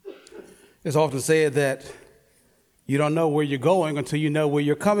It's often said that you don't know where you're going until you know where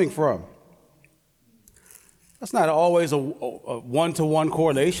you're coming from. That's not always a one-to-one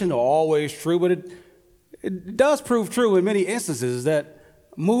correlation or always true, but it does prove true in many instances that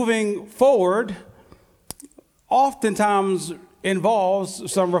moving forward oftentimes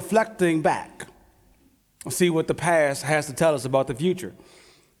involves some reflecting back. See what the past has to tell us about the future.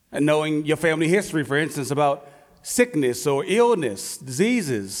 And knowing your family history, for instance, about sickness or illness,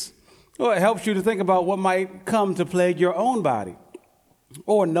 diseases, well, it helps you to think about what might come to plague your own body.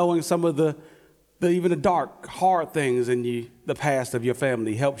 Or knowing some of the even the dark, hard things in the past of your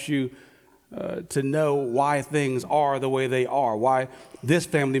family helps you to know why things are the way they are, why this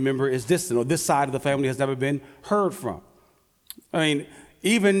family member is distant or this side of the family has never been heard from. I mean,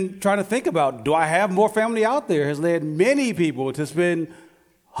 even trying to think about, do I have more family out there has led many people to spend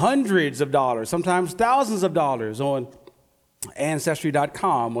hundreds of dollars, sometimes thousands of dollars on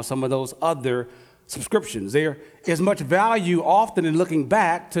Ancestry.com or some of those other subscriptions. There is much value often in looking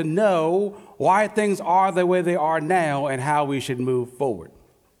back to know why things are the way they are now and how we should move forward.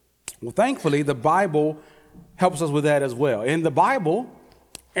 Well, thankfully, the Bible helps us with that as well. In the Bible,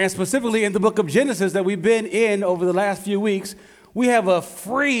 and specifically in the book of Genesis that we've been in over the last few weeks, we have a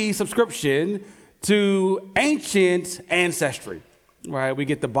free subscription to Ancient Ancestry. Right, we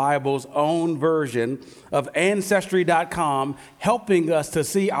get the Bible's own version of Ancestry.com, helping us to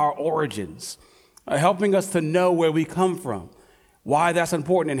see our origins, helping us to know where we come from, why that's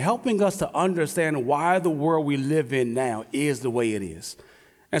important, and helping us to understand why the world we live in now is the way it is.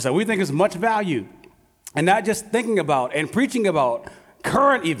 And so we think it's much value, and not just thinking about and preaching about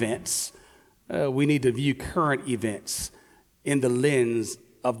current events. We need to view current events in the lens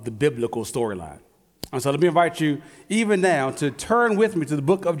of the biblical storyline. And so let me invite you even now to turn with me to the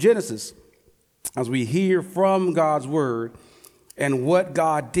book of Genesis as we hear from God's word and what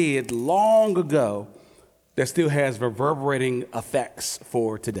God did long ago that still has reverberating effects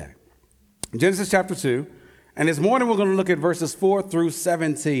for today. Genesis chapter 2, and this morning we're going to look at verses 4 through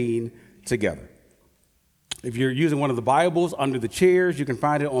 17 together. If you're using one of the Bibles under the chairs, you can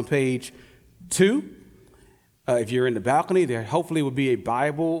find it on page 2. If you're in the balcony, there hopefully will be a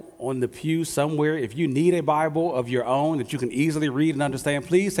Bible on the pew somewhere. If you need a Bible of your own that you can easily read and understand,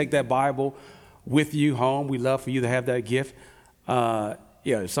 please take that Bible with you home. We'd love for you to have that gift.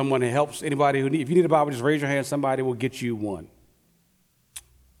 Someone that helps anybody if you need a Bible, just raise your hand. Somebody will get you one.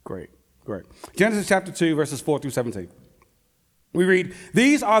 Great. Genesis chapter 2, verses 4 through 17. We read,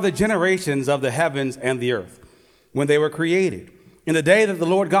 "These are the generations of the heavens and the earth when they were created, in the day that the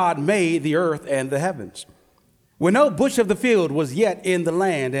Lord God made the earth and the heavens. When no bush of the field was yet in the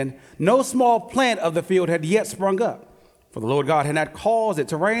land, and no small plant of the field had yet sprung up. For the Lord God had not caused it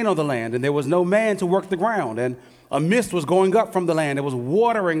to rain on the land, and there was no man to work the ground. And a mist was going up from the land, and was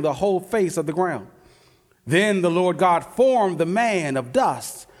watering the whole face of the ground. Then the Lord God formed the man of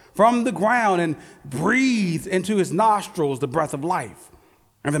dust from the ground, and breathed into his nostrils the breath of life.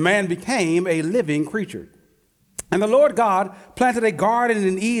 And the man became a living creature. And the Lord God planted a garden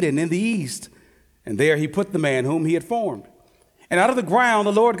in Eden in the east, and there he put the man whom he had formed. And out of the ground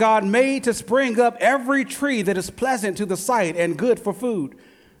the Lord God made to spring up every tree that is pleasant to the sight and good for food.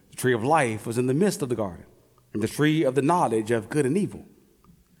 The tree of life was in the midst of the garden, and the tree of the knowledge of good and evil.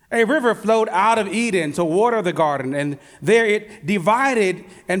 A river flowed out of Eden to water the garden, and there it divided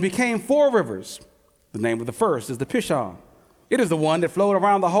and became 4 rivers. The name of the first is the Pishon. It is the one that flowed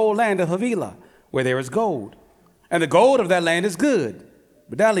around the whole land of Havilah, where there is gold. And the gold of that land is good.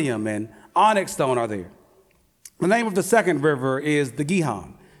 Bdellium and onyx stone are there. The name of the second river is the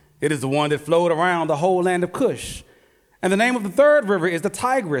Gihon. It is the one that flowed around the whole land of Cush. And the name of the third river is the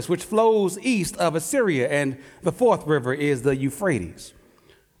Tigris, which flows east of Assyria. And the fourth river is the Euphrates.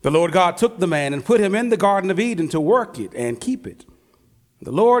 The Lord God took the man and put him in the Garden of Eden to work it and keep it.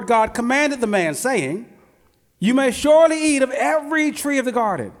 The Lord God commanded the man, saying, "You may surely eat of every tree of the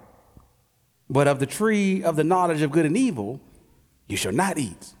garden, but of the tree of the knowledge of good and evil you shall not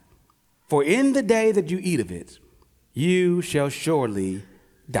eat. For in the day that you eat of it, you shall surely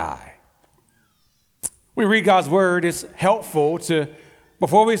die." We read God's word. It's helpful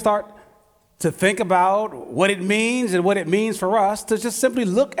before we start to think about what it means and what it means for us, to just simply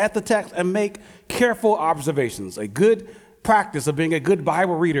look at the text and make careful observations. A good practice of being a good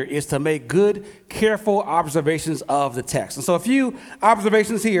Bible reader is to make good, careful observations of the text. And so a few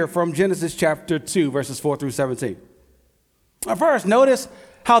observations here from Genesis chapter 2, verses 4 through 17. First, notice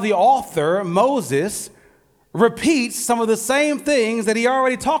how the author, Moses, repeats some of the same things that he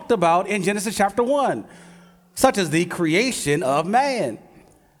already talked about in Genesis chapter 1, such as the creation of man.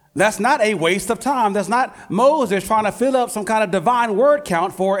 That's not a waste of time. That's not Moses trying to fill up some kind of divine word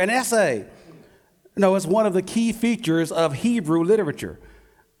count for an essay. No, it's one of the key features of Hebrew literature.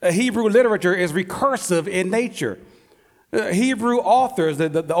 Hebrew literature is recursive in nature. Hebrew authors,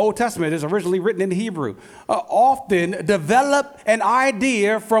 the Old Testament is originally written in Hebrew, often develop an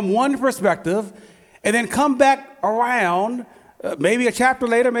idea from one perspective and then come back around maybe a chapter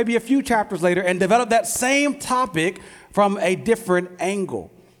later, maybe a few chapters later, and develop that same topic from a different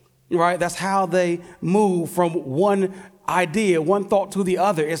angle, right? That's how they move from one idea, one thought to the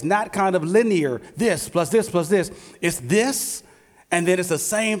other. It's not kind of linear, this plus this plus this. It's this, and then it's the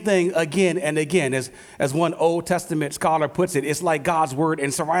same thing again and again. As one Old Testament scholar puts it, it's like God's word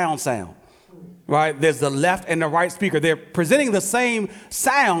in surround sound, right? There's the left and the right speaker. They're presenting the same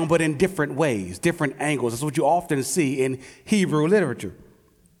sound, but in different ways, different angles. That's what you often see in Hebrew literature.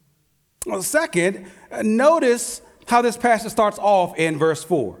 Well, second, notice how this passage starts off in verse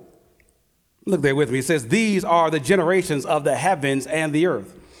 4. Look there with me. It says, these are the generations of the heavens and the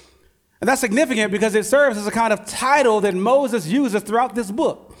earth. And that's significant because it serves as a kind of title that Moses uses throughout this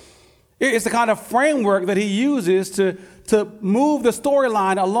book. It's the kind of framework that he uses to move the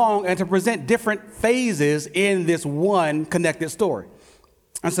storyline along and to present different phases in this one connected story.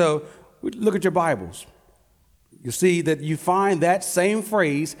 And so look at your Bibles. You see that you find that same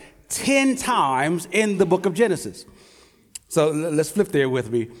phrase 10 times in the book of Genesis. So let's flip there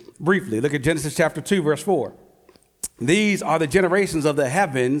with me briefly. Look at Genesis chapter 2, verse 4. These are the generations of the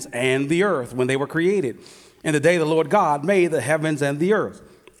heavens and the earth when they were created, in the day the Lord God made the heavens and the earth.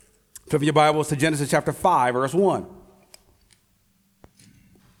 Flip your Bibles to Genesis chapter 5, verse 1.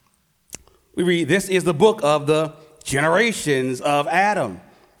 We read, this is the book of the generations of Adam.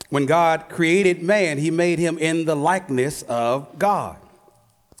 When God created man, he made him in the likeness of God.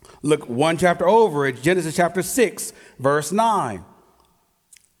 Look one chapter over at Genesis chapter 6, verse 9.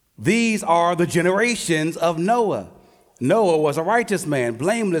 These are the generations of Noah. Noah was a righteous man,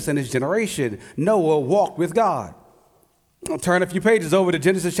 blameless in his generation. Noah walked with God. I'll turn a few pages over to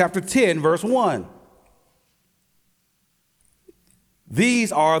Genesis chapter 10, verse 1.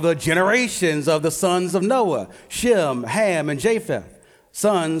 These are the generations of the sons of Noah, Shem, Ham, and Japheth,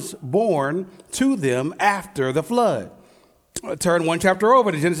 sons born to them after the flood. I'll turn one chapter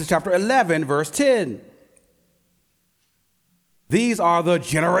over to Genesis chapter 11, verse 10. These are the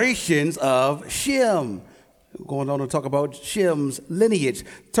generations of Shem. Going on to talk about Shem's lineage.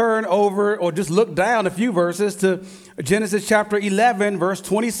 Turn over or just look down a few verses to Genesis chapter 11, verse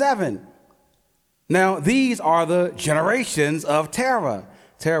 27. Now, these are the generations of Terah.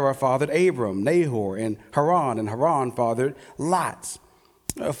 Terah fathered Abram, Nahor, and Haran fathered Lot.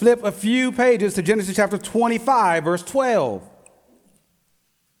 Flip a few pages to Genesis chapter 25, verse 12.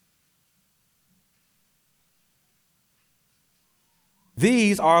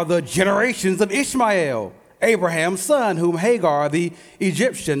 These are the generations of Ishmael, Abraham's son, whom Hagar, the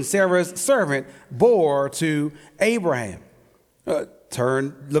Egyptian, Sarah's servant, bore to Abraham.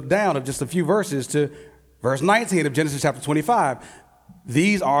 Look down of just a few verses to verse 19 of Genesis chapter 25.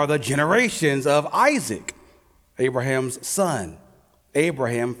 These are the generations of Isaac, Abraham's son.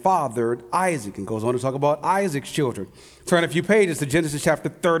 Abraham fathered Isaac, and goes on to talk about Isaac's children. Turn a few pages to Genesis chapter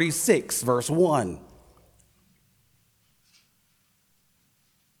 36, verse 1.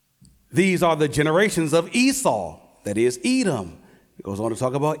 These are the generations of Esau, that is Edom. It goes on to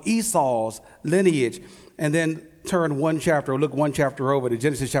talk about Esau's lineage. And then look one chapter over to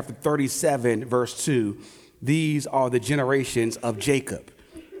Genesis chapter 37, verse 2. These are the generations of Jacob.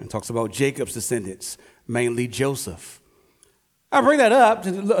 And talks about Jacob's descendants, mainly Joseph. I bring that up, to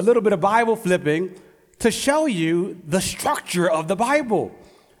a little bit of Bible flipping, to show you the structure of the Bible.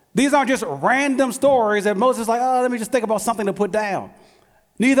 These aren't just random stories that Moses is like, let me just think about something to put down.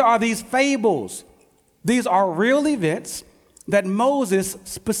 Neither are these fables. These are real events that Moses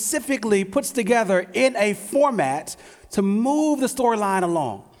specifically puts together in a format to move the storyline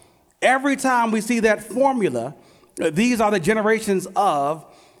along. Every time we see that formula, these are the generations of,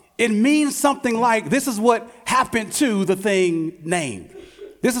 it means something like, this is what happened to the thing named.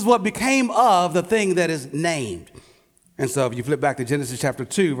 This is what became of the thing that is named. And so if you flip back to Genesis chapter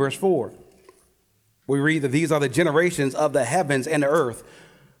 2, verse 4, we read that these are the generations of the heavens and the earth.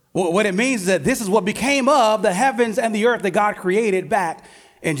 What it means is that this is what became of the heavens and the earth that God created back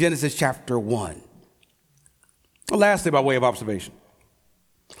in Genesis chapter 1. Lastly, by way of observation,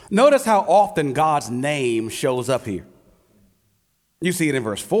 notice how often God's name shows up here. You see it in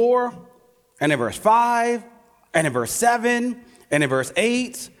verse 4, and in verse 5, and in verse 7, and in verse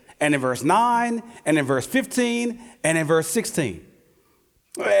 8, and in verse 9, and in verse 15, and in verse 16.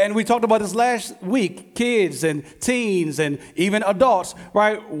 And we talked about this last week, kids and teens and even adults,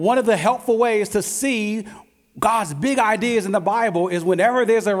 right? One of the helpful ways to see God's big ideas in the Bible is whenever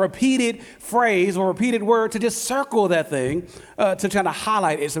there's a repeated phrase or repeated word to just circle that thing to try to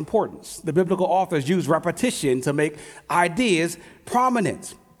highlight its importance. The biblical authors use repetition to make ideas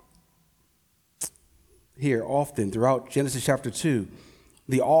prominent. Here, often throughout Genesis chapter 2,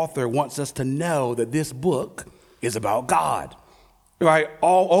 the author wants us to know that this book is about God. Right?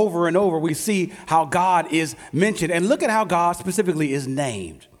 All over and over, we see how God is mentioned. And look at how God specifically is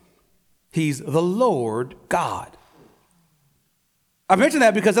named. He's the Lord God. I mention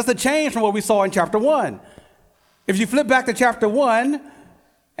that because that's a change from what we saw in chapter 1. If you flip back to chapter 1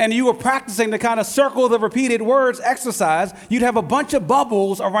 and you were practicing the kind of circle the repeated words exercise, you'd have a bunch of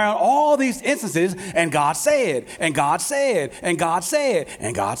bubbles around all these instances, and God said, and God said, and God said,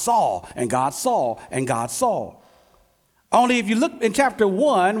 and God saw, and God saw, and God saw. Only if you look in chapter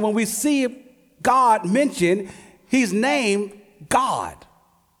 1, when we see God mentioned, he's named God.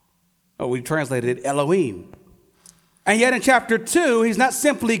 Oh, we translated it Elohim. And yet in chapter 2, he's not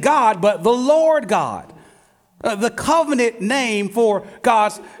simply God, but the Lord God. The covenant name for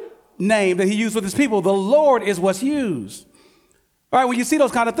God's name that he used with his people. The Lord is what's used. All right, when you see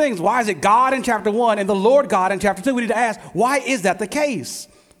those kind of things, why is it God in chapter 1 and the Lord God in chapter 2? We need to ask, why is that the case?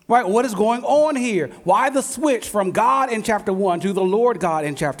 Right? What is going on here? Why the switch from God in chapter 1 to the Lord God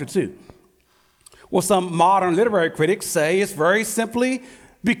in chapter 2? Well, some modern literary critics say it's very simply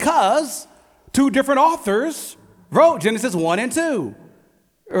because two different authors wrote Genesis 1 and 2,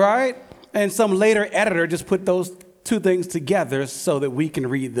 right? And some later editor just put those two things together so that we can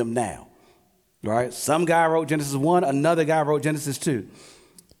read them now, right? Some guy wrote Genesis 1, another guy wrote Genesis 2.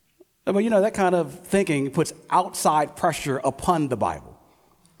 But you know, that kind of thinking puts outside pressure upon the Bible.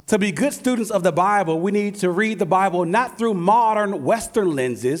 To be good students of the Bible, we need to read the Bible not through modern Western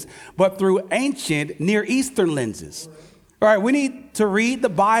lenses, but through ancient Near Eastern lenses. All right, we need to read the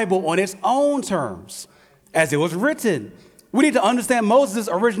Bible on its own terms, as it was written. We need to understand Moses'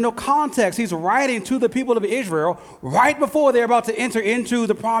 original context. He's writing to the people of Israel right before they're about to enter into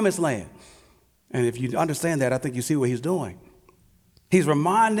the promised land. And if you understand that, I think you see what he's doing. He's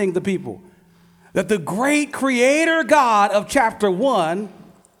reminding the people that the great creator God of chapter 1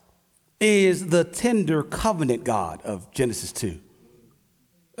 is the tender covenant God of Genesis 2.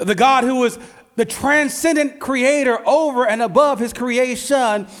 The God who is the transcendent creator over and above his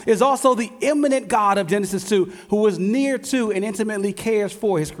creation is also the immanent God of Genesis 2, who is near to and intimately cares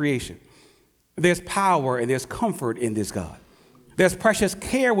for his creation. There's power and there's comfort in this God. There's precious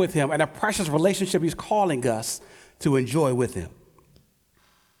care with him and a precious relationship he's calling us to enjoy with him.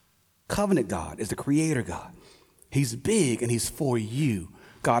 Covenant God is the creator God. He's big and he's for you.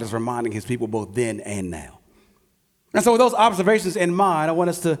 God is reminding his people both then and now. And so with those observations in mind, I want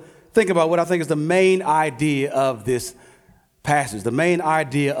us to think about what I think is the main idea of this passage, the main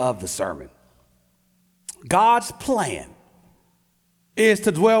idea of the sermon. God's plan is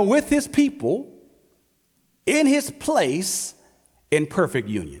to dwell with his people in his place in perfect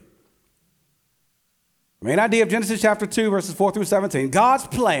union. The main idea of Genesis chapter 2, verses 4 through 17. God's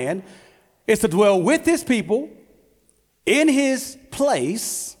plan is to dwell with his people in his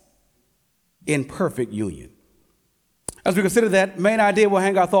place in perfect union. As we consider that main idea, we'll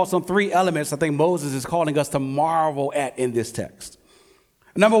hang our thoughts on three elements I think Moses is calling us to marvel at in this text.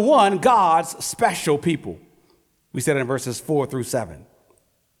 Number one, God's special people. We said it in verses 4 through 7.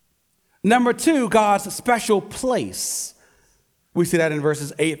 Number two, God's special place. We see that in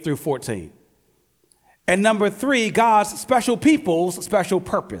verses 8 through 14. And number three, God's special people's special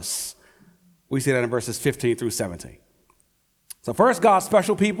purpose. We see that in verses 15 through 17. So first, God's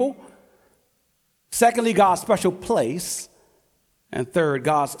special people. Secondly, God's special place. And third,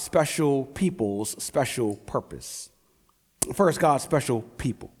 God's special people's special purpose. First, God's special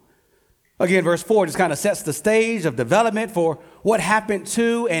people. Again, verse 4 just kind of sets the stage of development for what happened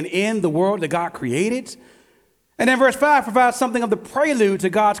to and in the world that God created. And then verse 5 provides something of the prelude to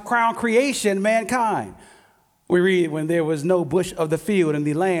God's crown creation, mankind. We read, when there was no bush of the field in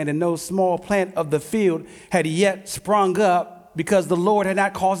the land, and no small plant of the field had yet sprung up, because the Lord had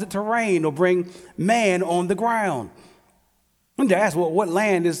not caused it to rain or bring man on the ground. I need to ask, what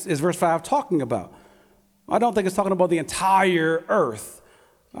land is verse 5 talking about? I don't think it's talking about the entire earth.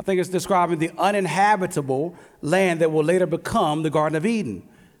 I think it's describing the uninhabitable land that will later become the Garden of Eden.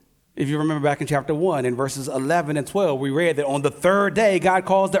 If you remember back in chapter 1, in verses 11 and 12, we read that on the third day, God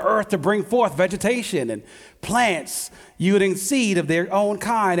caused the earth to bring forth vegetation and plants yielding seed of their own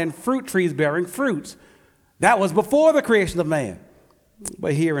kind and fruit trees bearing fruit. That was before the creation of man.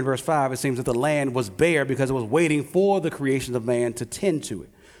 But here in verse 5, it seems that the land was bare because it was waiting for the creation of man to tend to it.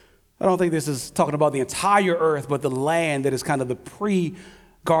 I don't think this is talking about the entire earth, but the land that is kind of the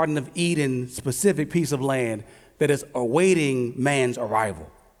pre-Garden of Eden specific piece of land that is awaiting man's arrival.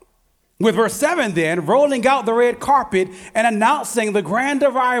 With verse 7 then, rolling out the red carpet and announcing the grand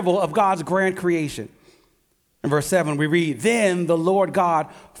arrival of God's grand creation. In verse 7 we read, then the Lord God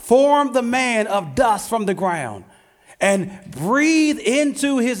formed the man of dust from the ground and breathed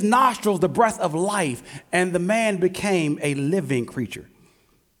into his nostrils the breath of life, and the man became a living creature.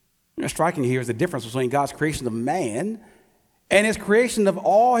 What's striking here is the difference between God's creation of man and his creation of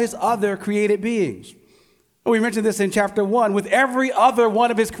all his other created beings. We mentioned this in chapter 1. With every other one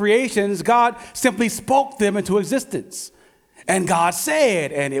of his creations, God simply spoke them into existence. And God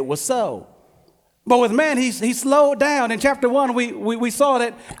said, and it was so. But with man, he slowed down. In chapter 1, we saw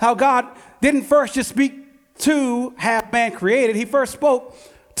that how God didn't first just speak to have man created. He first spoke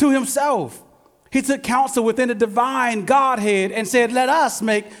to himself. He took counsel within the divine Godhead and said, let us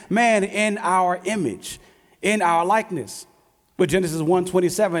make man in our image, in our likeness. With Genesis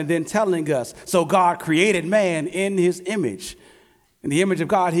 1:27 then telling us, so God created man in his image. In the image of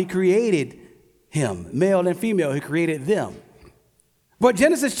God, he created him, male and female, he created them. But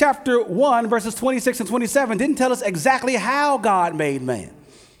Genesis chapter 1, verses 26 and 27 didn't tell us exactly how God made man.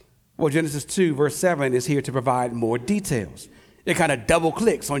 Well, Genesis 2, verse 7 is here to provide more details. It kind of double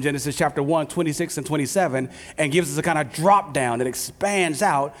clicks on Genesis chapter 1, 26 and 27 and gives us a kind of drop down that expands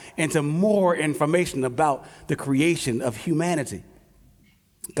out into more information about the creation of humanity.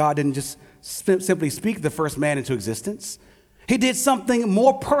 God didn't just simply speak the first man into existence. He did something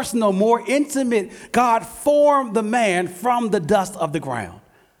more personal, more intimate. God formed the man from the dust of the ground.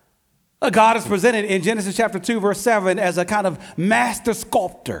 God is presented in Genesis chapter 2, verse 7 as a kind of master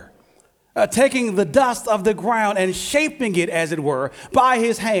sculptor. Taking the dust of the ground and shaping it, as it were, by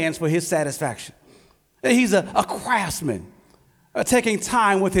his hands for his satisfaction. He's a craftsman, taking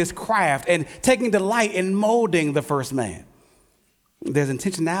time with his craft and taking delight in molding the first man. There's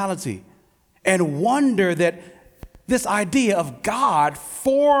intentionality and wonder that this idea of God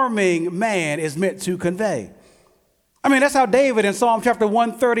forming man is meant to convey. I mean, that's how David in Psalm chapter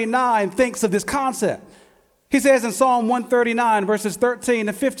 139 thinks of this concept. He says in Psalm 139, verses 13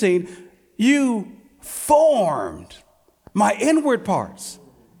 and 15, you formed my inward parts.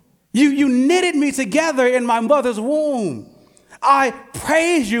 You knitted me together in my mother's womb. I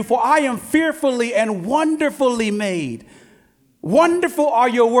praise you, for I am fearfully and wonderfully made. Wonderful are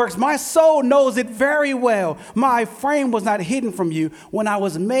your works. My soul knows it very well. My frame was not hidden from you when I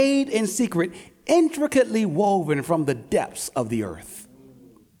was made in secret, intricately woven from the depths of the earth.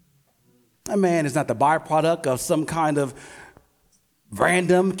 A man is not the byproduct of some kind of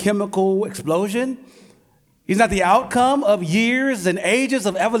random chemical explosion. He's not the outcome of years and ages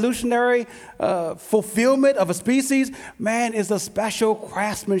of evolutionary fulfillment of a species. Man is the special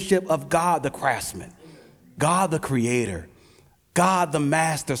craftsmanship of God the craftsman, God the creator, God the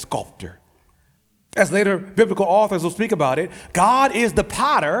master sculptor. As later biblical authors will speak about it, God is the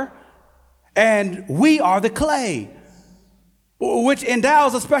potter and we are the clay, which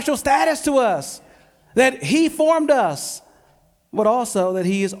endows a special status to us, that he formed us, but also that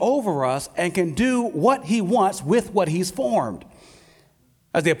he is over us and can do what he wants with what he's formed.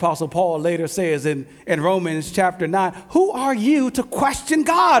 As the Apostle Paul later says in Romans chapter 9, who are you to question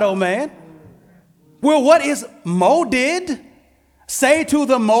God, oh man? Will what is molded say to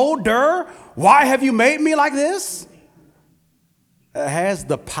the molder, why have you made me like this? Has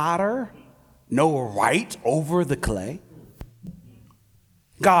the potter no right over the clay?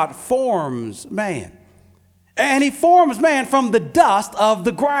 God forms man. And he forms man from the dust of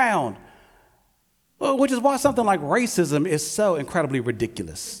the ground, which is why something like racism is so incredibly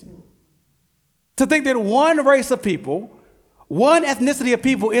ridiculous. To think that one race of people, one ethnicity of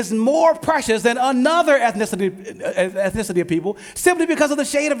people is more precious than another ethnicity of people simply because of the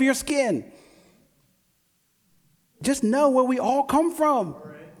shade of your skin. Just know where we all come from.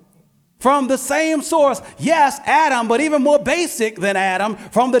 From the same source. Yes, Adam, but even more basic than Adam,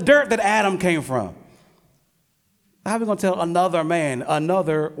 from the dirt that Adam came from. How are we going to tell another man,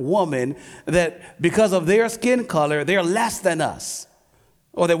 another woman, that because of their skin color, they're less than us,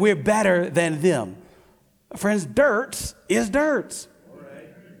 or that we're better than them? Friends, dirt is dirt. All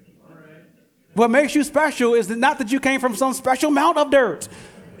right. What makes you special is not that you came from some special amount of dirt.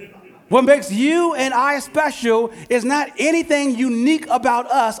 What makes you and I special is not anything unique about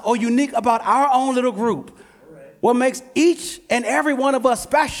us or unique about our own little group. What makes each and every one of us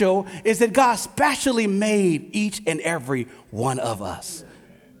special is that God specially made each and every one of us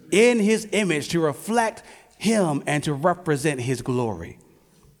in his image to reflect him and to represent his glory.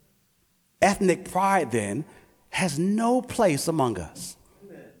 Ethnic pride, then, has no place among us.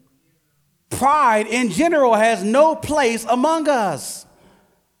 Pride in general has no place among us.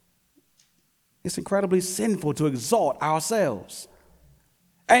 It's incredibly sinful to exalt ourselves.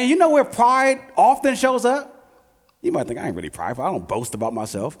 And you know where pride often shows up? You might think, I ain't really prideful. I don't boast about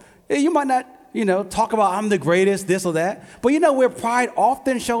myself. You might not, talk about I'm the greatest, this or that. But you know where pride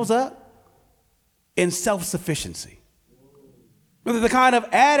often shows up? In self-sufficiency. The kind of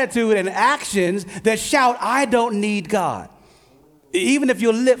attitude and actions that shout, I don't need God. Even if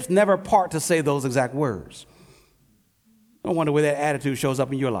your lips never part to say those exact words. I wonder where that attitude shows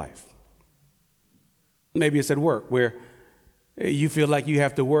up in your life. Maybe it's at work where you feel like you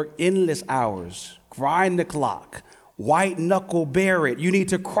have to work endless hours, grind the clock, white knuckle bear it. You need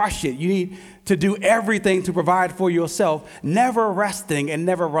to crush it. You need to do everything to provide for yourself, never resting and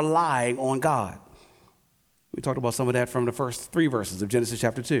never relying on God. We talked about some of that from the first 3 verses of Genesis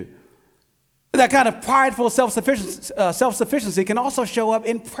chapter 2. That kind of prideful self-sufficiency can also show up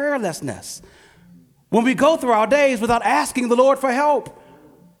in prayerlessness. When we go through our days without asking the Lord for help,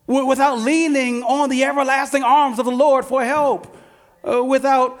 without leaning on the everlasting arms of the Lord for help,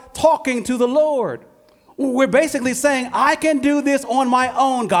 without talking to the Lord. We're basically saying, I can do this on my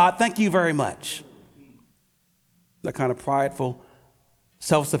own, God. Thank you very much. That kind of prideful,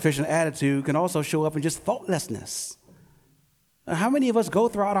 self-sufficient attitude can also show up in just thoughtlessness. How many of us go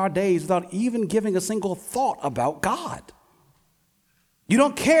throughout our days without even giving a single thought about God? You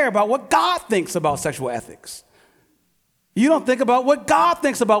don't care about what God thinks about sexual ethics. You don't think about what God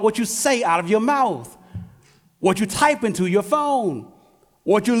thinks about what you say out of your mouth, what you type into your phone,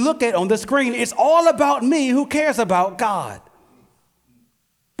 what you look at on the screen. It's all about me. Who cares about God?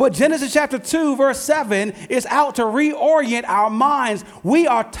 But Genesis chapter 2, verse 7 is out to reorient our minds. We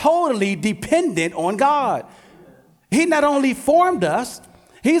are totally dependent on God. He not only formed us,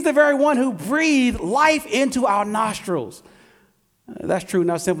 he's the very one who breathed life into our nostrils. That's true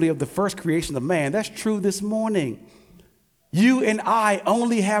not simply of the first creation of man. That's true this morning. You and I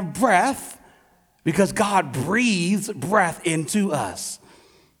only have breath because God breathes breath into us.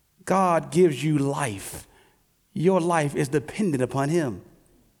 God gives you life. Your life is dependent upon him.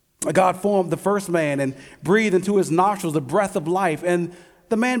 God formed the first man and breathed into his nostrils the breath of life, and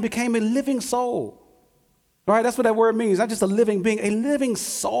the man became a living soul. All right, that's what that word means. Not just a living being, a living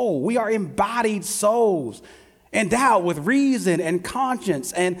soul. We are embodied souls, endowed with reason and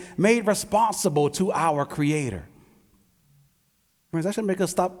conscience and made responsible to our Creator. Friends, that should make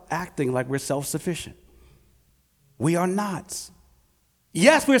us stop acting like we're self-sufficient. We are not.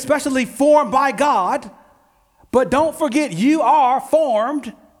 Yes, we're specially formed by God, but don't forget you are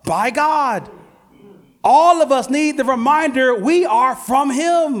formed by God. All of us need the reminder we are from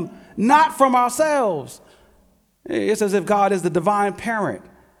him, not from ourselves. It's as if God is the divine parent,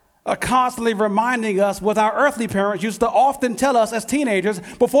 constantly reminding us what our earthly parents used to often tell us as teenagers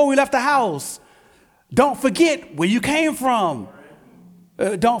before we left the house. Don't forget where you came from.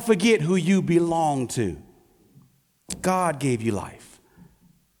 Don't forget who you belong to. God gave you life.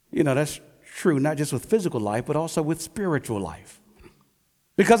 That's true, not just with physical life, but also with spiritual life.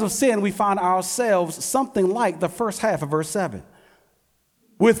 Because of sin, we find ourselves something like the first half of verse 7.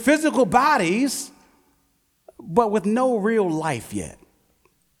 With physical bodies, but with no real life yet.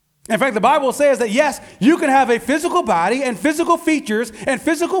 In fact, the Bible says that, yes, you can have a physical body and physical features and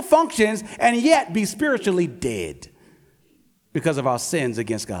physical functions and yet be spiritually dead because of our sins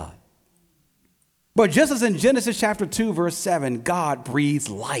against God. But just as in Genesis chapter 2, verse 7, God breathes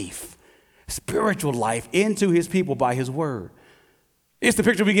life, spiritual life, into his people by his word. It's the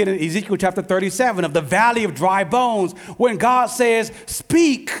picture we get in Ezekiel chapter 37 of the valley of dry bones, when God says,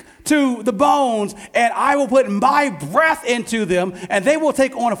 speak to the bones and I will put my breath into them and they will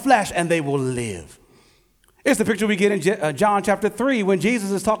take on a flesh and they will live. It's the picture we get in John chapter 3 when Jesus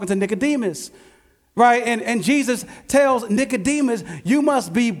is talking to Nicodemus, right? And Jesus tells Nicodemus, you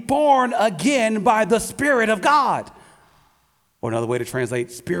must be born again by the Spirit of God. Or another way to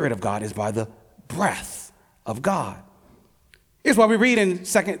translate Spirit of God is by the breath of God. It's why we read in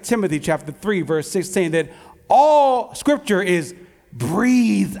 2 Timothy chapter 3, verse 16, that all scripture is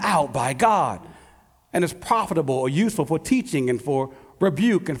breathed out by God and is profitable or useful for teaching and for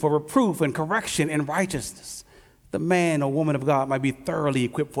rebuke and for reproof and correction in righteousness. The man or woman of God might be thoroughly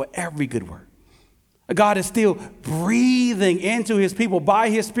equipped for every good work. God is still breathing into his people by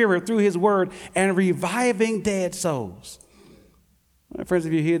his Spirit through his word and reviving dead souls. My friends,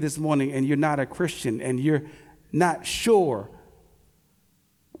 if you're here this morning and you're not a Christian and you're not sure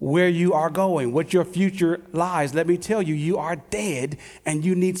where you are going, what your future lies, let me tell you, you are dead and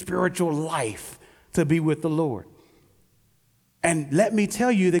you need spiritual life to be with the Lord. And let me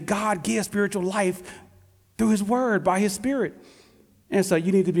tell you that God gives spiritual life through his word, by his spirit. And so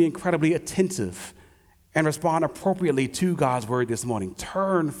you need to be incredibly attentive and respond appropriately to God's word this morning.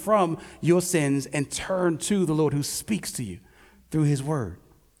 Turn from your sins and turn to the Lord who speaks to you through his word.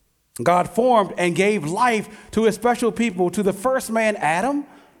 God formed and gave life to a special people, to the first man, Adam,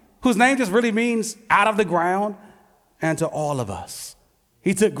 whose name just really means out of the ground, and to all of us.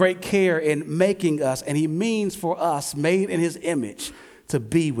 He took great care in making us, and he means for us, made in his image, to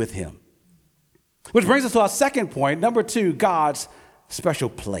be with him. Which brings us to our second point, number 2, God's special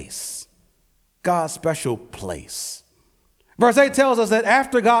place. God's special place. Verse 8 tells us that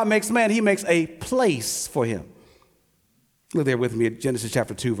after God makes man, he makes a place for him. Look there with me at Genesis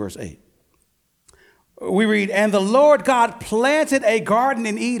chapter 2, verse 8. We read, "And the Lord God planted a garden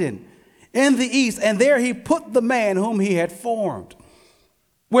in Eden in the east, and there he put the man whom he had formed."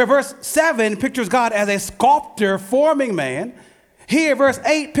 Where verse 7 pictures God as a sculptor forming man, here verse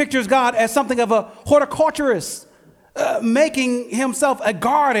 8 pictures God as something of a horticulturist, making himself a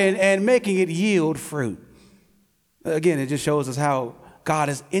garden and making it yield fruit. Again, it just shows us how God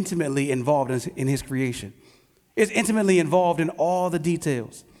is intimately involved in his creation. Is intimately involved in all the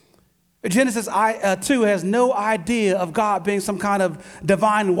details. Genesis 2 has no idea of God being some kind of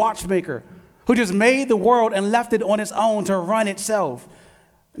divine watchmaker who just made the world and left it on its own to run itself.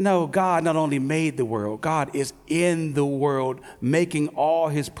 No, God not only made the world, God is in the world making all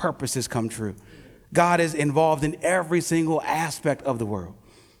his purposes come true. God is involved in every single aspect of the world.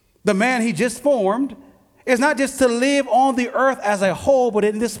 The man he just formed is not just to live on the earth as a whole, but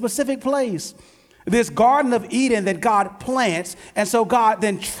in this specific place. This Garden of Eden that God plants, and so God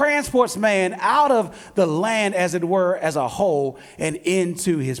then transports man out of the land, as it were, as a whole, and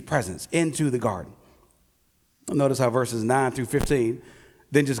into his presence, into the garden. Notice how verses 9 through 15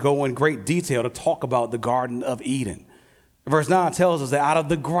 then just go in great detail to talk about the Garden of Eden. Verse 9 tells us that out of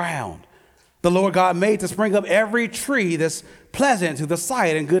the ground, the Lord God made to spring up every tree that's pleasant to the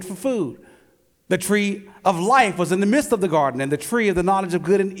sight and good for food. The tree of life was in the midst of the garden, and the tree of the knowledge of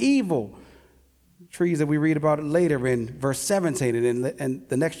good and evil. Trees that we read about later in verse 17 and in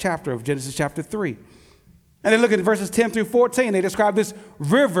the next chapter of Genesis chapter 3. And then look at verses 10 through 14. They describe this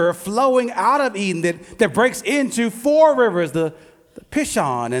river flowing out of Eden that breaks into 4 rivers, the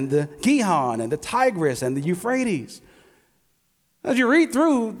Pishon and the Gihon and the Tigris and the Euphrates. As you read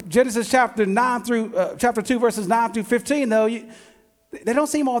through Genesis chapter 2, verses 9 through 15, though, they don't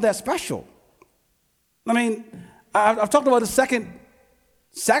seem all that special. I mean, I've talked about the second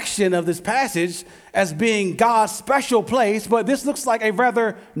section of this passage as being God's special place, but this looks like a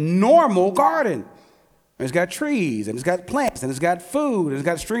rather normal garden. It's got trees, and it's got plants, and it's got food, and it's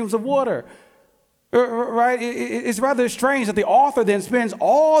got streams of water. Right? It's rather strange that the author then spends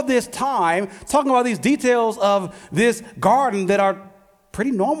all this time talking about these details of this garden that are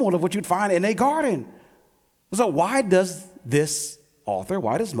pretty normal of what you'd find in a garden. So why does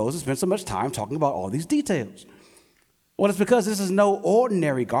Moses spend so much time talking about all these details? Well, it's because this is no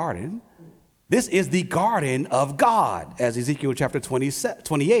ordinary garden. This is the garden of God, as Ezekiel chapter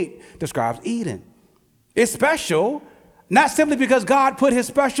 28 describes Eden. It's special, not simply because God put his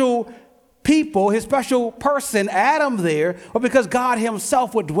special people, his special person, Adam, there, but because God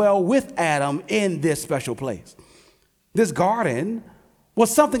himself would dwell with Adam in this special place. This garden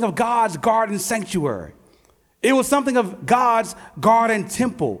was something of God's garden sanctuary. It was something of God's garden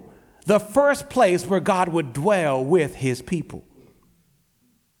temple, the first place where God would dwell with his people.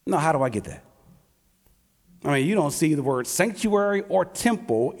 Now, how do I get that? I mean, you don't see the word sanctuary or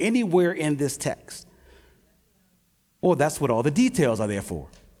temple anywhere in this text. Well, that's what all the details are there for.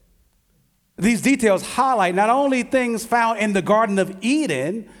 These details highlight not only things found in the Garden of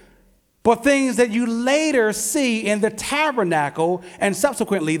Eden, but things that you later see in the tabernacle and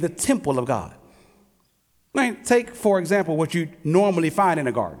subsequently the temple of God. I mean, take, for example, what you normally find in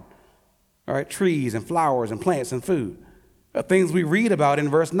a garden. All right, trees and flowers and plants and food. Things we read about in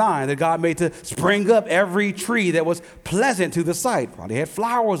verse 9 that God made to spring up every tree that was pleasant to the sight. Probably had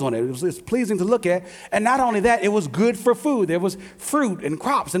flowers on it. It was pleasing to look at. And not only that, it was good for food. There was fruit and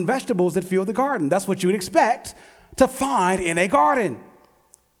crops and vegetables that filled the garden. That's what you would expect to find in a garden.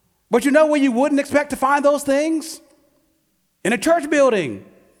 But you know where you wouldn't expect to find those things? In a church building,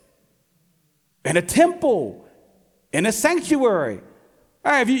 in a temple, in a sanctuary.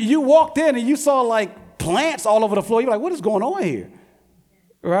 All right, if you walked in and you saw like plants all over the floor, you're like, what is going on here?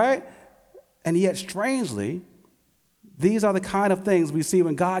 Right? And yet, strangely, these are the kind of things we see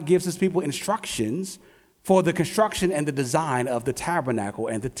when God gives his people instructions for the construction and the design of the tabernacle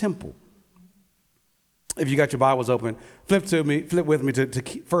and the temple. If you got your Bibles open, flip with me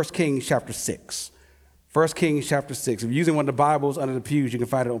to 1 Kings chapter 6. 1 Kings chapter 6. If you're using one of the Bibles under the pews, you can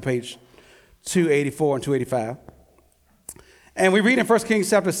find it on page 284 and 285. And we read in 1 Kings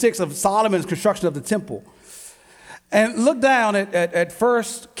chapter 6 of Solomon's construction of the temple. And look down at 1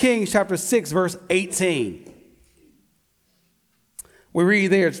 Kings chapter 6, verse 18. We read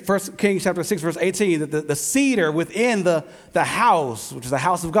there, 1 Kings chapter 6, verse 18, that the cedar within the house, which is the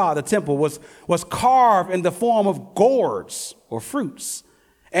house of God, the temple, was carved in the form of gourds or fruits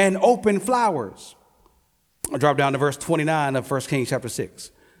and open flowers. I'll drop down to verse 29 of 1 Kings chapter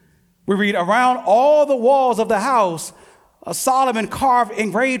 6. We read, around all the walls of the house, Solomon carved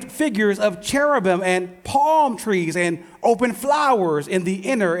engraved figures of cherubim and palm trees and open flowers in the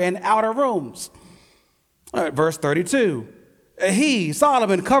inner and outer rooms. Verse 32. He,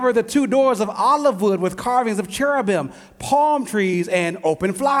 Solomon, covered the two doors of olive wood with carvings of cherubim, palm trees, and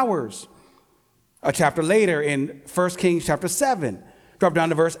open flowers. A chapter later in 1 Kings chapter 7, drop down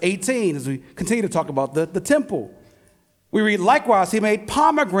to verse 18 as we continue to talk about the temple. We read, likewise, he made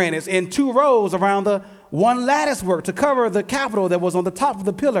pomegranates in 2 rows around the one lattice work to cover the capital that was on the top of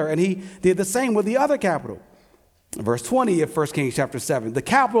the pillar, and he did the same with the other capital. Verse 20 of 1 Kings chapter 7, the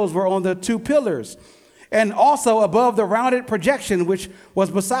capitals were on the 2 pillars, and also above the rounded projection which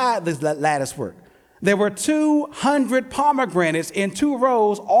was beside this lattice work. There were 200 pomegranates in 2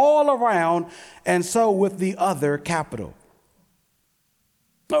 rows all around, and so with the other capital.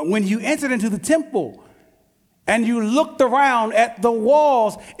 When you entered into the temple and you looked around at the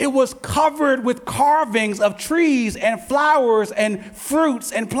walls, it was covered with carvings of trees and flowers and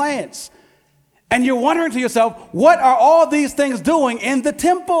fruits and plants. And you're wondering to yourself, what are all these things doing in the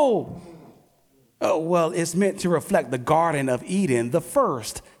temple? Oh, well, it's meant to reflect the Garden of Eden, the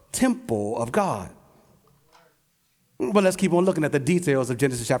first temple of God. But let's keep on looking at the details of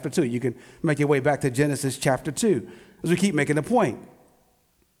Genesis chapter 2. You can make your way back to Genesis chapter 2 as we keep making the point.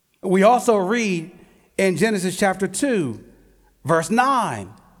 We also read in Genesis chapter 2, verse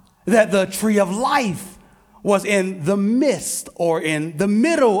 9, that the tree of life was in the midst or in the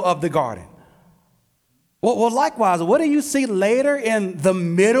middle of the garden. Well, likewise, what do you see later in the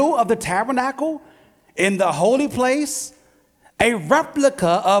middle of the tabernacle, in the holy place? A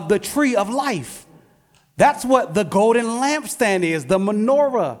replica of the tree of life. That's what the golden lampstand is, the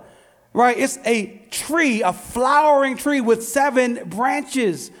menorah, right? It's a tree, a flowering tree with 7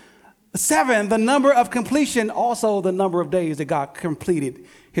 branches. 7, the number of completion, also the number of days that God completed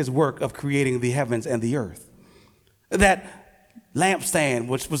his work of creating the heavens and the earth. That lampstand,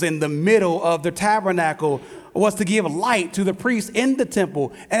 which was in the middle of the tabernacle, was to give light to the priests in the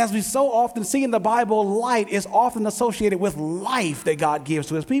temple. And as we so often see in the Bible, light is often associated with life that God gives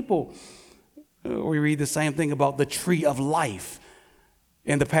to his people. We read the same thing about the tree of life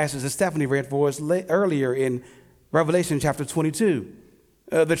in the passage that Stephanie read for us earlier in Revelation chapter 22.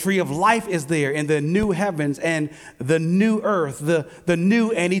 The tree of life is there in the new heavens and the new earth, the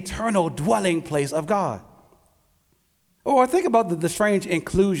new and eternal dwelling place of God. Or think about the strange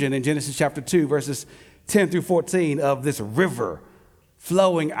inclusion in Genesis chapter 2, verses 10 through 14 of this river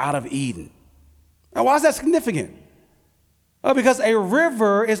flowing out of Eden. Now, why is that significant? Because a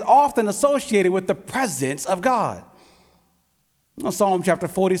river is often associated with the presence of God. Psalm chapter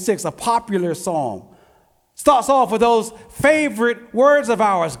 46, a popular psalm, starts off with those favorite words of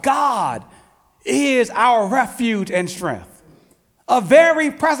ours. God is our refuge and strength, a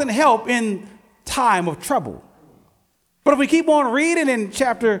very present help in time of trouble. But if we keep on reading in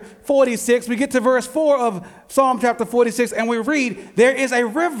chapter 46, we get to verse 4 of Psalm chapter 46, and we read, there is a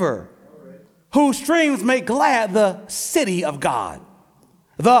river whose streams make glad the city of God,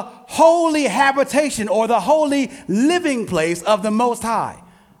 the holy habitation or the holy living place of the Most High.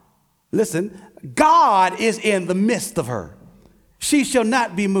 Listen, God is in the midst of her. She shall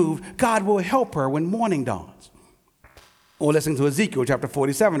not be moved. God will help her when morning dawns. Or listen to Ezekiel chapter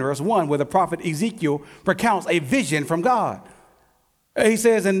 47, verse 1, where the prophet Ezekiel recounts a vision from God. He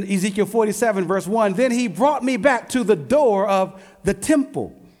says in Ezekiel 47, verse 1, then he brought me back to the door of the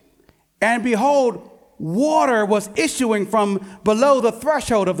temple, and behold, water was issuing from below the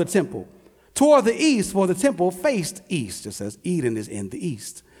threshold of the temple toward the east, for the temple faced east. It says Eden is in the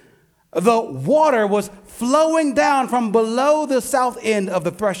east. The water was flowing down from below the south end of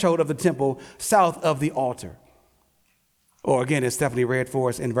the threshold of the temple, south of the altar. Or again, as Stephanie read for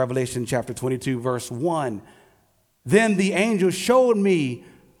us in Revelation chapter 22, verse 1, then the angel showed me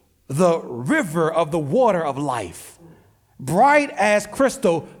the river of the water of life, bright as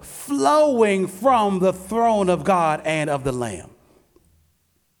crystal, flowing from the throne of God and of the Lamb.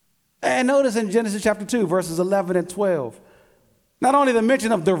 And notice in Genesis chapter 2, verses 11 and 12, not only the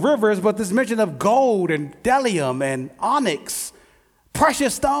mention of the rivers, but this mention of gold and bdellium and onyx,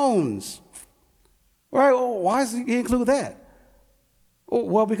 precious stones. Right? Well, why does he include that?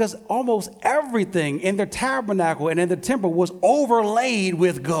 Well, because almost everything in the tabernacle and in the temple was overlaid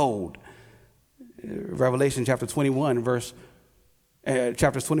with gold. Revelation chapter 21,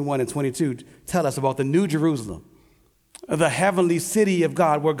 chapters 21 and 22 tell us about the New Jerusalem, the heavenly city of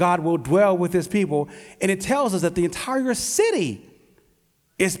God, where God will dwell with his people. And it tells us that the entire city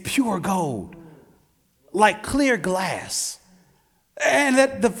is pure gold, like clear glass. And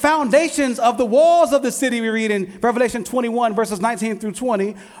that the foundations of the walls of the city, we read in Revelation 21, verses 19 through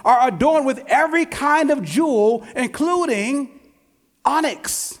 20, are adorned with every kind of jewel, including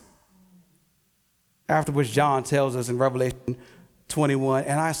onyx. After which John tells us in Revelation 21,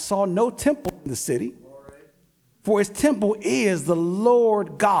 and I saw no temple in the city, for its temple is the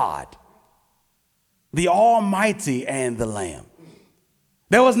Lord God, the Almighty, and the Lamb.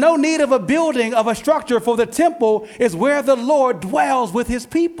 There was no need of a building, of a structure, for the temple is where the Lord dwells with his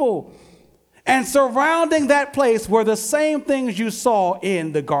people. And surrounding that place were the same things you saw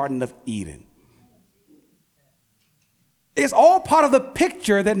in the Garden of Eden. It's all part of the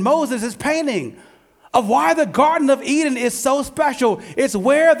picture that Moses is painting of why the Garden of Eden is so special. It's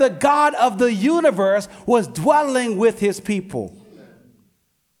where the God of the universe was dwelling with his people.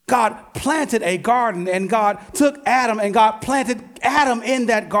 God planted a garden, and God took Adam, and God planted Adam in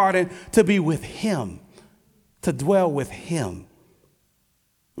that garden to be with him, to dwell with him.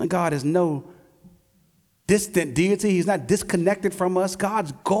 And God is no distant deity. He's not disconnected from us.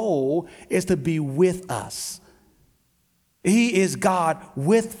 God's goal is to be with us. He is God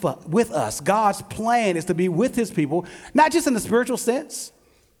with us. God's plan is to be with his people, not just in the spiritual sense.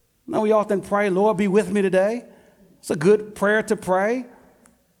 No, we often pray, Lord, be with me today. It's a good prayer to pray.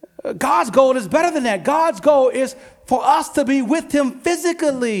 God's goal is better than that. God's goal is for us to be with him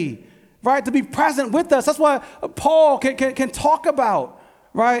physically, right? To be present with us. That's why Paul can talk about,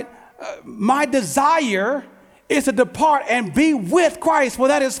 right? My desire is to depart and be with Christ, for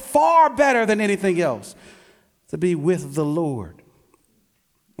that is far better than anything else, to be with the Lord.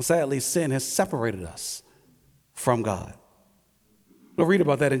 Sadly, sin has separated us from God. We'll read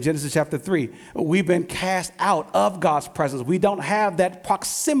about that in Genesis chapter 3. We've been cast out of God's presence. We don't have that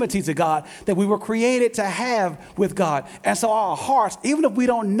proximity to God that we were created to have with God. And so our hearts, even if we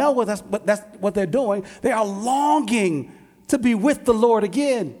don't know that's what they're doing, they are longing to be with the Lord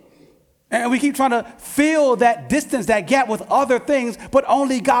again. And we keep trying to fill that distance, that gap with other things, but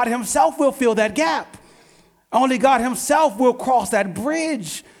only God himself will fill that gap. Only God himself will cross that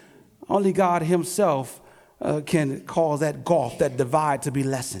bridge. Only God himself can cause that gulf, that divide to be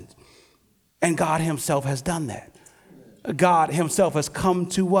lessened. And God himself has done that. God himself has come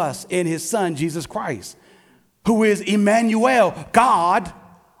to us in his son, Jesus Christ, who is Emmanuel, God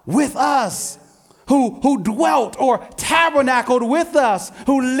with us, who dwelt or tabernacled with us,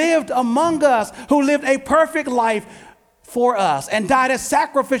 who lived among us, who lived a perfect life for us and died a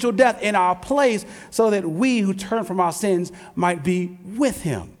sacrificial death in our place so that we who turn from our sins might be with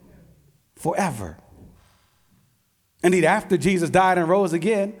him forever. Indeed, after Jesus died and rose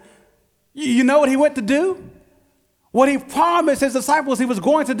again, you know what he went to do? What he promised his disciples he was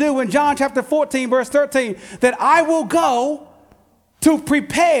going to do in John chapter 14, verse 13, that I will go to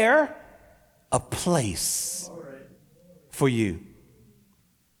prepare a place for you.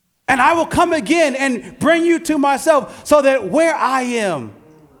 And I will come again and bring you to myself so that where I am,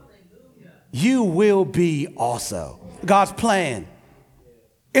 you will be also. God's plan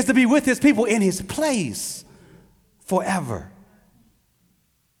is to be with his people in his place forever.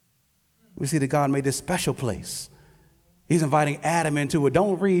 We see that God made this special place. He's inviting Adam into it.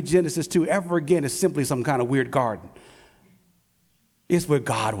 Don't read Genesis 2 ever again as simply some kind of weird garden. It's where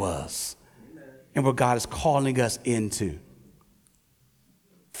God was and where God is calling us into.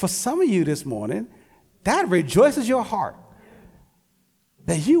 For some of you this morning, that rejoices your heart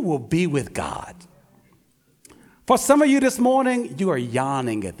that you will be with God. For some of you this morning, you are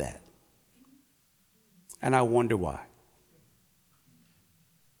yawning at that. And I wonder why.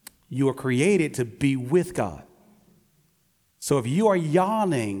 You are created to be with God. So if you are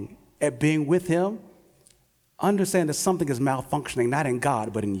yawning at being with him, understand that something is malfunctioning, not in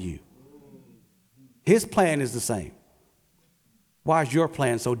God, but in you. His plan is the same. Why is your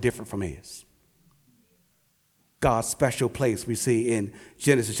plan so different from his? God's special place we see in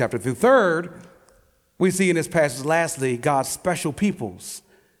Genesis chapter 2. Third, we see in this passage, lastly, God's special people's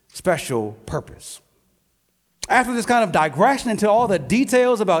special purpose. After this kind of digression into all the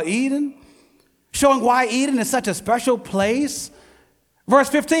details about Eden, showing why Eden is such a special place, verse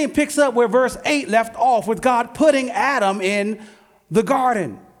 15 picks up where verse 8 left off, with God putting Adam in the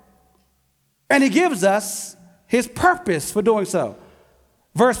garden. And he gives us his purpose for doing so.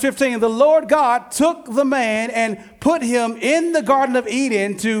 Verse 15, the Lord God took the man and put him in the Garden of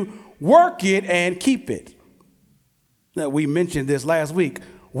Eden to work it and keep it. Now, we mentioned this last week.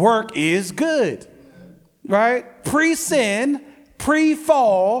 Work is good, right? Pre-sin,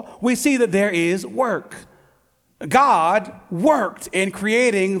 pre-fall, we see that there is work. God worked in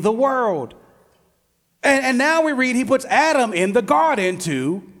creating the world. And now we read he puts Adam in the garden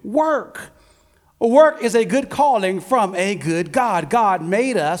to work. Work is a good calling from a good God. God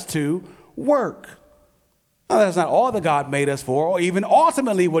made us to work. Now, that's not all that God made us for, or even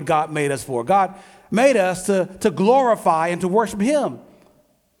ultimately what God made us for. God made us to glorify and to worship him.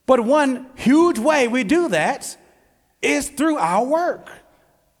 But one huge way we do that is through our work,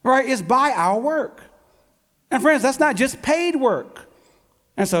 right? It's by our work. And friends, that's not just paid work.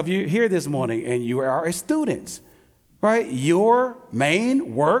 And so if you're here this morning and you are a student, right, your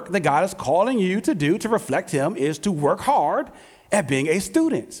main work that God is calling you to do to reflect him is to work hard at being a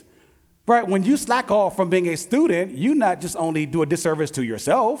student, right? When you slack off from being a student, you not just only do a disservice to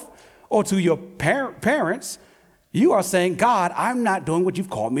yourself or to your parents, you are saying, God, I'm not doing what you've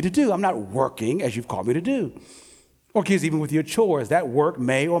called me to do. I'm not working as you've called me to do. Or kids, even with your chores, that work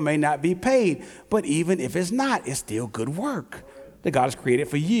may or may not be paid. But even if it's not, it's still good work that God has created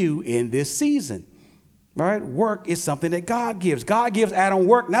for you in this season. Right? Work is something that God gives. God gives Adam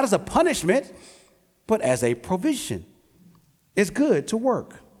work not as a punishment, but as a provision. It's good to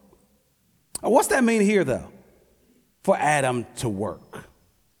work. What's that mean here, though, for Adam to work?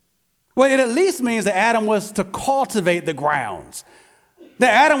 Well, it at least means that Adam was to cultivate the grounds.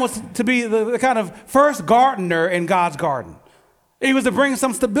 That Adam was to be the kind of first gardener in God's garden. He was to bring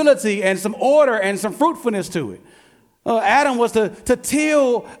some stability and some order and some fruitfulness to it. Adam was to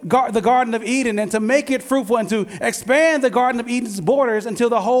till the Garden of Eden and to make it fruitful and to expand the Garden of Eden's borders until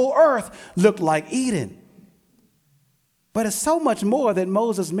the whole earth looked like Eden. But it's so much more that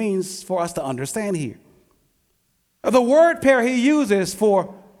Moses means for us to understand here. The word pair he uses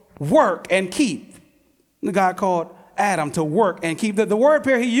for work and keep, God called Adam to work and keep. The word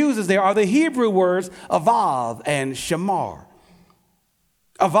pair he uses there are the Hebrew words avav and shamar.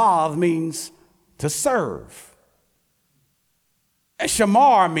 Avav means to serve.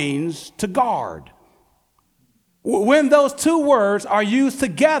 Shamar means to guard. When those two words are used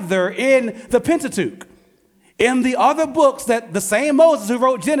together in the Pentateuch, in the other books that the same Moses who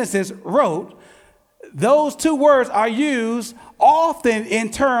wrote Genesis wrote, those two words are used often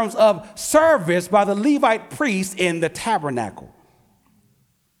in terms of service by the Levite priests in the tabernacle.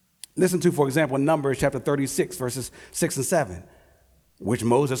 Listen to, for example, Numbers chapter 36, verses 6 and 7, which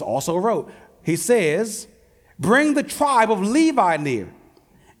Moses also wrote. He says, bring the tribe of Levi near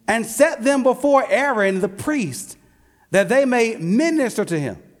and set them before Aaron the priest, that they may minister to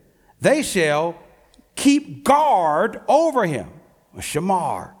him. They shall keep guard over him, a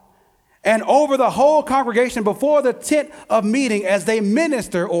shamar, and over the whole congregation before the tent of meeting as they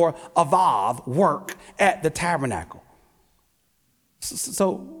minister, or avav, work at the tabernacle.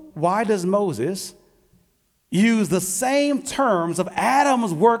 So why does Moses use the same terms of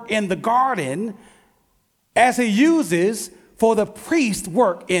Adam's work in the garden as he uses for the priest's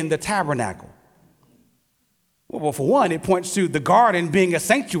work in the tabernacle? Well, for one, it points to the garden being a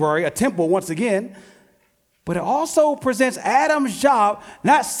sanctuary, a temple once again, but it also presents Adam's job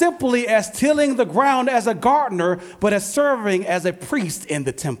not simply as tilling the ground as a gardener, but as serving as a priest in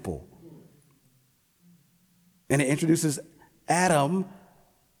the temple. And it introduces Adam,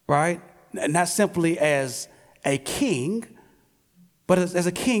 right, not simply as a king, but as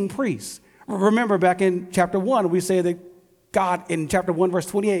a king priest. Remember back in chapter 1, we say that God in chapter 1, verse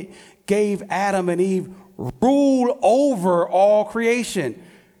 28, gave Adam and Eve rule over all creation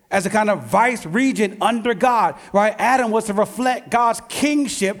as a kind of vice regent under God, right? Adam was to reflect God's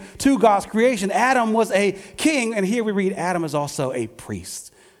kingship to God's creation. Adam was a king, and here we read Adam is also a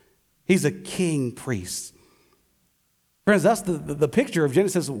priest. He's a king priest. Friends, thus the picture of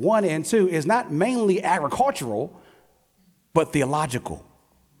Genesis 1 and 2 is not mainly agricultural, but theological.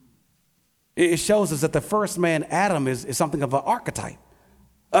 It shows us that the first man, Adam, is something of an archetype,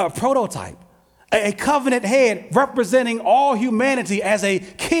 a prototype, a covenant head representing all humanity as a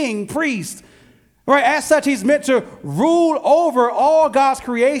king priest. Right? As such, he's meant to rule over all God's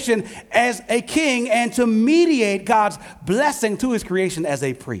creation as a king and to mediate God's blessing to his creation as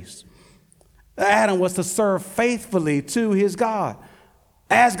a priest. Adam was to serve faithfully to his God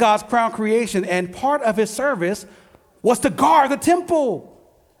as God's crown creation, and part of his service was to guard the temple.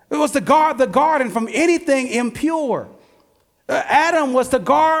 It was to guard the garden from anything impure. Adam was to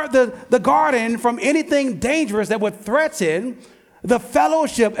guard the garden from anything dangerous that would threaten the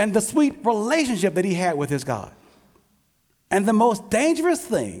fellowship and the sweet relationship that he had with his God. And the most dangerous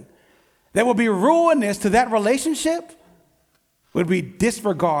thing that would be ruinous to that relationship would be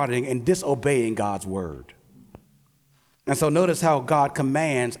disregarding and disobeying God's word. And so notice how God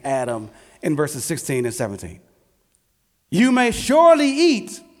commands Adam in verses 16 and 17. You may surely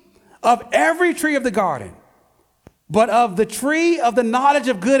eat of every tree of the garden, but of the tree of the knowledge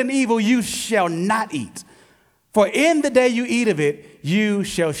of good and evil you shall not eat. For in the day you eat of it, you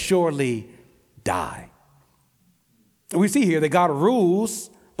shall surely die. We see here that God rules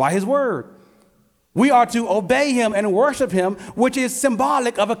by his word. We are to obey him and worship him, which is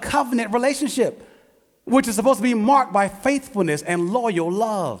symbolic of a covenant relationship, which is supposed to be marked by faithfulness and loyal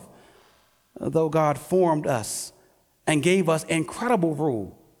love. Though God formed us and gave us incredible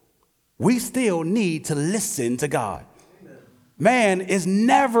rule, we still need to listen to God. Man is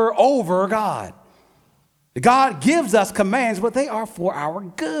never over God. God gives us commands, but they are for our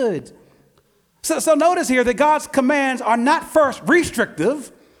good. So notice here that God's commands are not first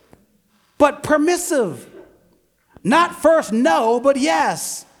restrictive, but permissive. Not first no, but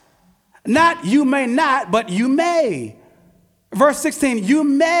yes. Not you may not, but you may. Verse 16, you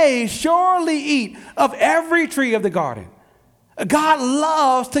may surely eat of every tree of the garden. God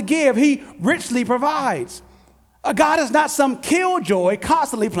loves to give. He richly provides. God is not some killjoy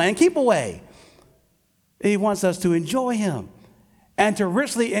constantly playing keep away. He wants us to enjoy him and to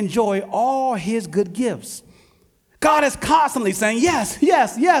richly enjoy all his good gifts. God is constantly saying, yes,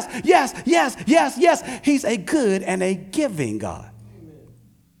 yes, yes, yes, yes, yes, yes. He's a good and a giving God.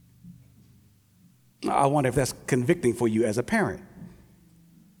 I wonder if that's convicting for you as a parent.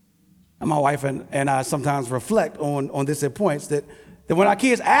 And my wife and I sometimes reflect on this at points that when our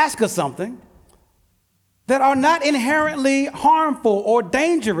kids ask us something that are not inherently harmful or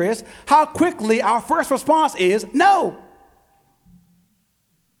dangerous, how quickly our first response is no.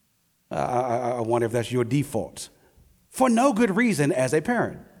 I wonder if that's your default for no good reason as a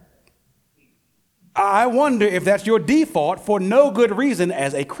parent. I wonder if that's your default for no good reason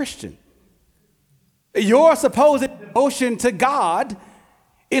as a Christian. Your supposed devotion to God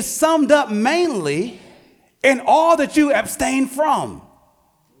is summed up mainly in all that you abstain from,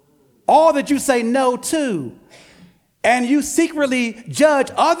 all that you say no to, and you secretly judge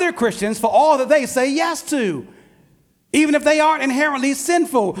other Christians for all that they say yes to, even if they aren't inherently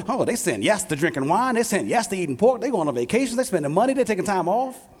sinful. Oh, they sin yes to drinking wine. They sin yes to eating pork. They go on vacation. They spending money. They're taking time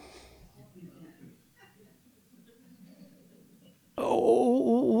off.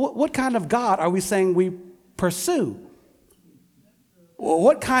 What kind of God are we saying we pursue?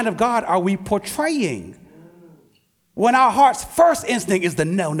 What kind of God are we portraying when our heart's first instinct is the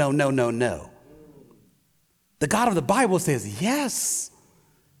no, no, no, no, no? The God of the Bible says yes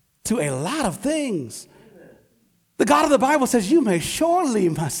to a lot of things. The God of the Bible says, you may surely,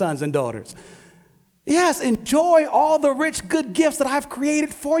 my sons and daughters, yes, enjoy all the rich, good gifts that I've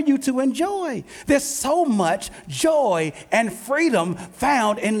created for you to enjoy. There's so much joy and freedom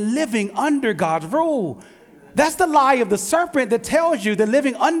found in living under God's rule. That's the lie of the serpent that tells you that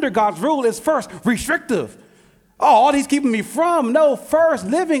living under God's rule is first restrictive. Oh, all he's keeping me from. No, first,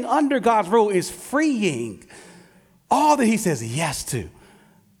 living under God's rule is freeing. All that he says yes to.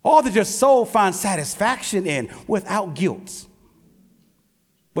 All that your soul finds satisfaction in without guilt,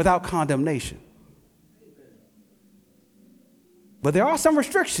 without condemnation. But there are some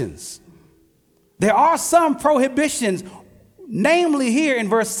restrictions. There are some prohibitions, namely here in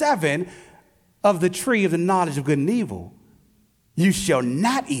verse 7 of the tree of the knowledge of good and evil. You shall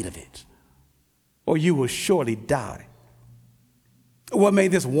not eat of it, or you will surely die. What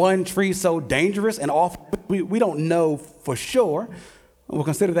made this one tree so dangerous and awful, we don't know for sure. We'll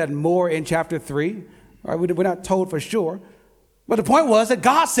consider that more in chapter 3. Right? We're not told for sure. But the point was that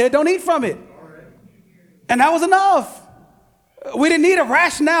God said, don't eat from it. And that was enough. We didn't need a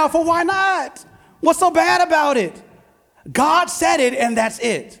rationale for why not. What's so bad about it? God said it, and that's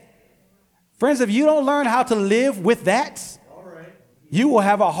it. Friends, if you don't learn how to live with that, you will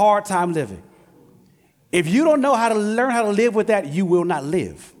have a hard time living. If you don't know how to learn how to live with that, you will not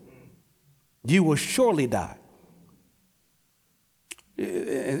live. You will surely die.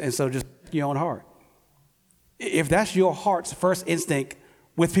 And so just your own heart. If that's your heart's first instinct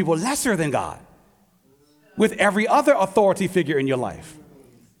with people lesser than God, with every other authority figure in your life,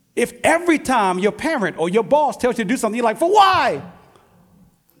 if every time your parent or your boss tells you to do something, you're like, for why?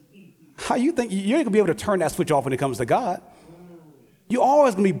 How you think you ain't gonna be able to turn that switch off when it comes to God? You're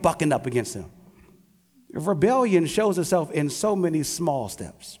always gonna be bucking up against him. Rebellion shows itself in so many small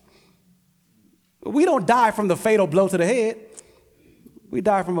steps. We don't die from the fatal blow to the head. We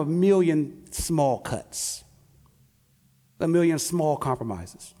die from a million small cuts, a million small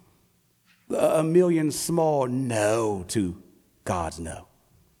compromises. a million small no to God's no.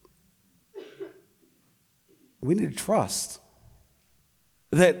 We need to trust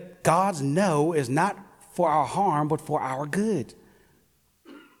that God's no is not for our harm, but for our good.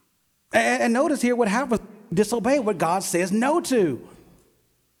 And notice here what happens: disobey what God says no to.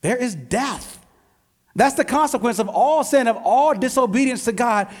 There is death. That's the consequence of all sin, of all disobedience to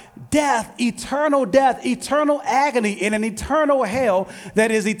God. Death, eternal agony in an eternal hell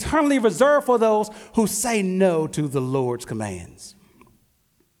that is eternally reserved for those who say no to the Lord's commands.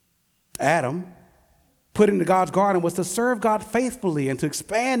 Adam, put into God's garden, was to serve God faithfully and to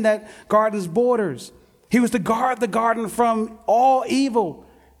expand that garden's borders. He was to guard the garden from all evil.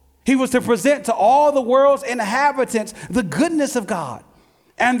 He was to present to all the world's inhabitants the goodness of God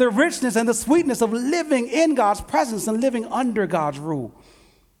and the richness and the sweetness of living in God's presence and living under God's rule.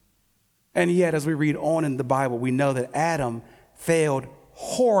 And yet, as we read on in the Bible, we know that Adam failed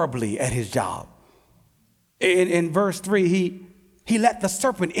horribly at his job. In verse 3, he let the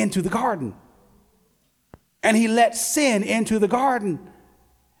serpent into the garden. And he let sin into the garden.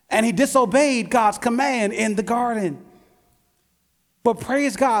 And he disobeyed God's command in the garden. But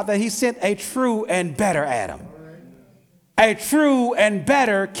praise God that he sent a true and better Adam. A true and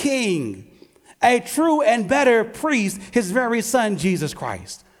better king. A true and better priest, his very son, Jesus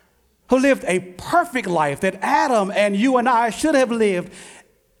Christ, who lived a perfect life that Adam and you and I should have lived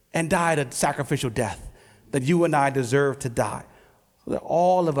and died a sacrificial death that you and I deserve to die. So that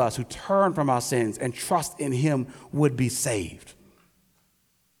all of us who turn from our sins and trust in him would be saved.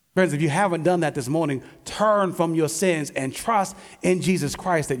 Friends, if you haven't done that this morning, turn from your sins and trust in Jesus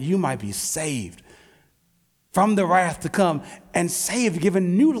Christ that you might be saved from the wrath to come and saved,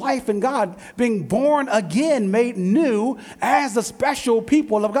 given new life in God, being born again, made new as the special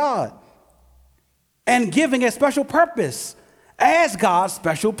people of God, and giving a special purpose as God's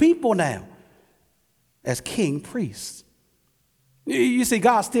special people now, as king priests. You see,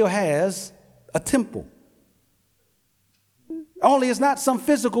 God still has a temple. Only it's not some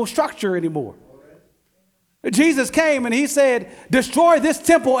physical structure anymore. Jesus came and he said, destroy this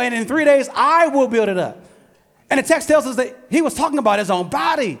temple and in 3 days I will build it up. And the text tells us that he was talking about his own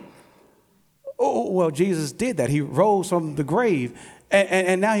body. Oh, well, Jesus did that. He rose from the grave.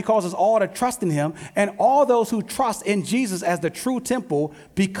 And now he calls us all to trust in him. And all those who trust in Jesus as the true temple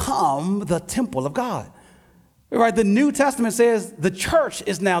become the temple of God. Right? The New Testament says the church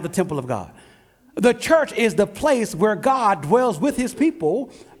is now the temple of God. The church is the place where God dwells with his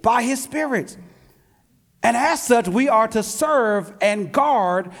people by his Spirit. And as such, we are to serve and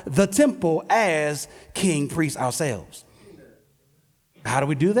guard the temple as king priests ourselves. How do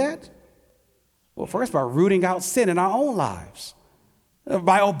we do that? Well, first, by rooting out sin in our own lives,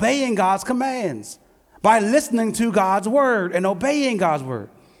 by obeying God's commands, by listening to God's word and obeying God's word,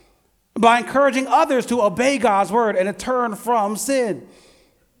 by encouraging others to obey God's word and to turn from sin,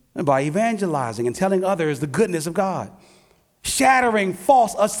 and by evangelizing and telling others the goodness of God, shattering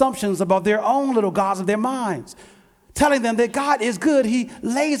false assumptions about their own little gods of their minds, telling them that God is good. He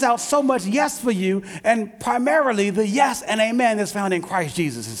lays out so much yes for you, and primarily the yes and amen that's found in Christ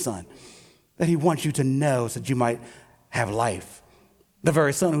Jesus, his son, that he wants you to know so that you might have life. The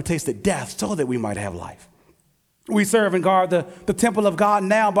very son who tasted death so that we might have life. We serve and guard the temple of God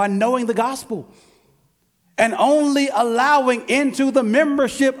now by knowing the gospel and only allowing into the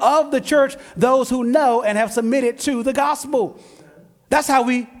membership of the church those who know and have submitted to the gospel. That's how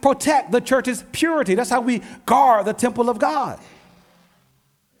we protect the church's purity. That's how we guard the temple of God.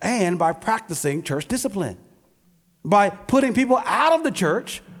 And by practicing church discipline, by putting people out of the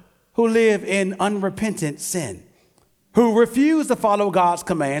church who live in unrepentant sin, who refuse to follow God's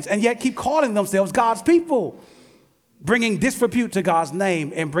commands and yet keep calling themselves God's people, bringing disrepute to God's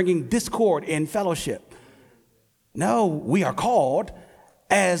name and bringing discord in fellowship. No, we are called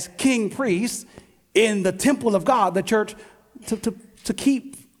as king priests in the temple of God, the church, to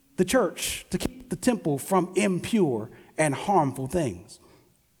keep the church, to keep the temple from impure and harmful things.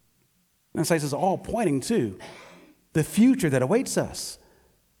 And so this is all pointing to the future that awaits us,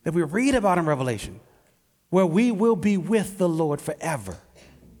 that we read about in Revelation, where we will be with the Lord forever.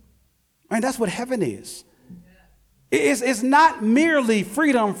 And that's what heaven is. It's not merely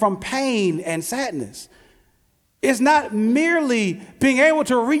freedom from pain and sadness. It's not merely being able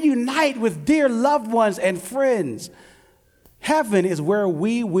to reunite with dear loved ones and friends. Heaven is where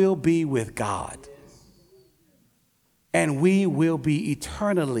we will be with God. And we will be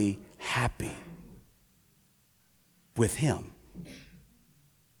eternally happy with him.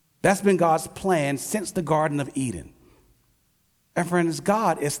 That's been God's plan since the Garden of Eden. And friends,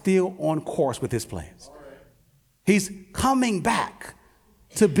 God is still on course with his plans. He's coming back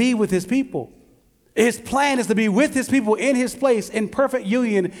to be with his people. His plan is to be with his people in his place in perfect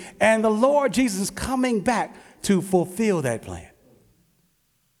union, and the Lord Jesus is coming back to fulfill that plan.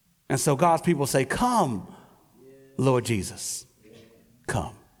 And so God's people say, come, Lord Jesus,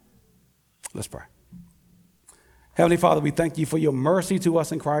 come. Let's pray. Heavenly Father, we thank you for your mercy to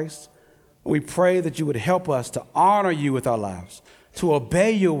us in Christ. We pray that you would help us to honor you with our lives, to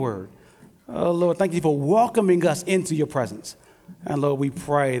obey your word. Lord, thank you for welcoming us into your presence. And Lord, we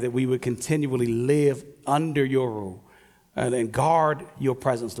pray that we would continually live under your rule and guard your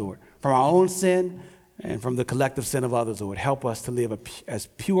presence, Lord, from our own sin and from the collective sin of others, Lord. Help us to live as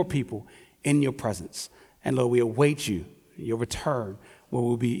pure people in your presence. And Lord, we await you, your return, where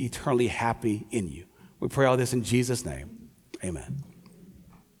we'll be eternally happy in you. We pray all this in Jesus' name. Amen.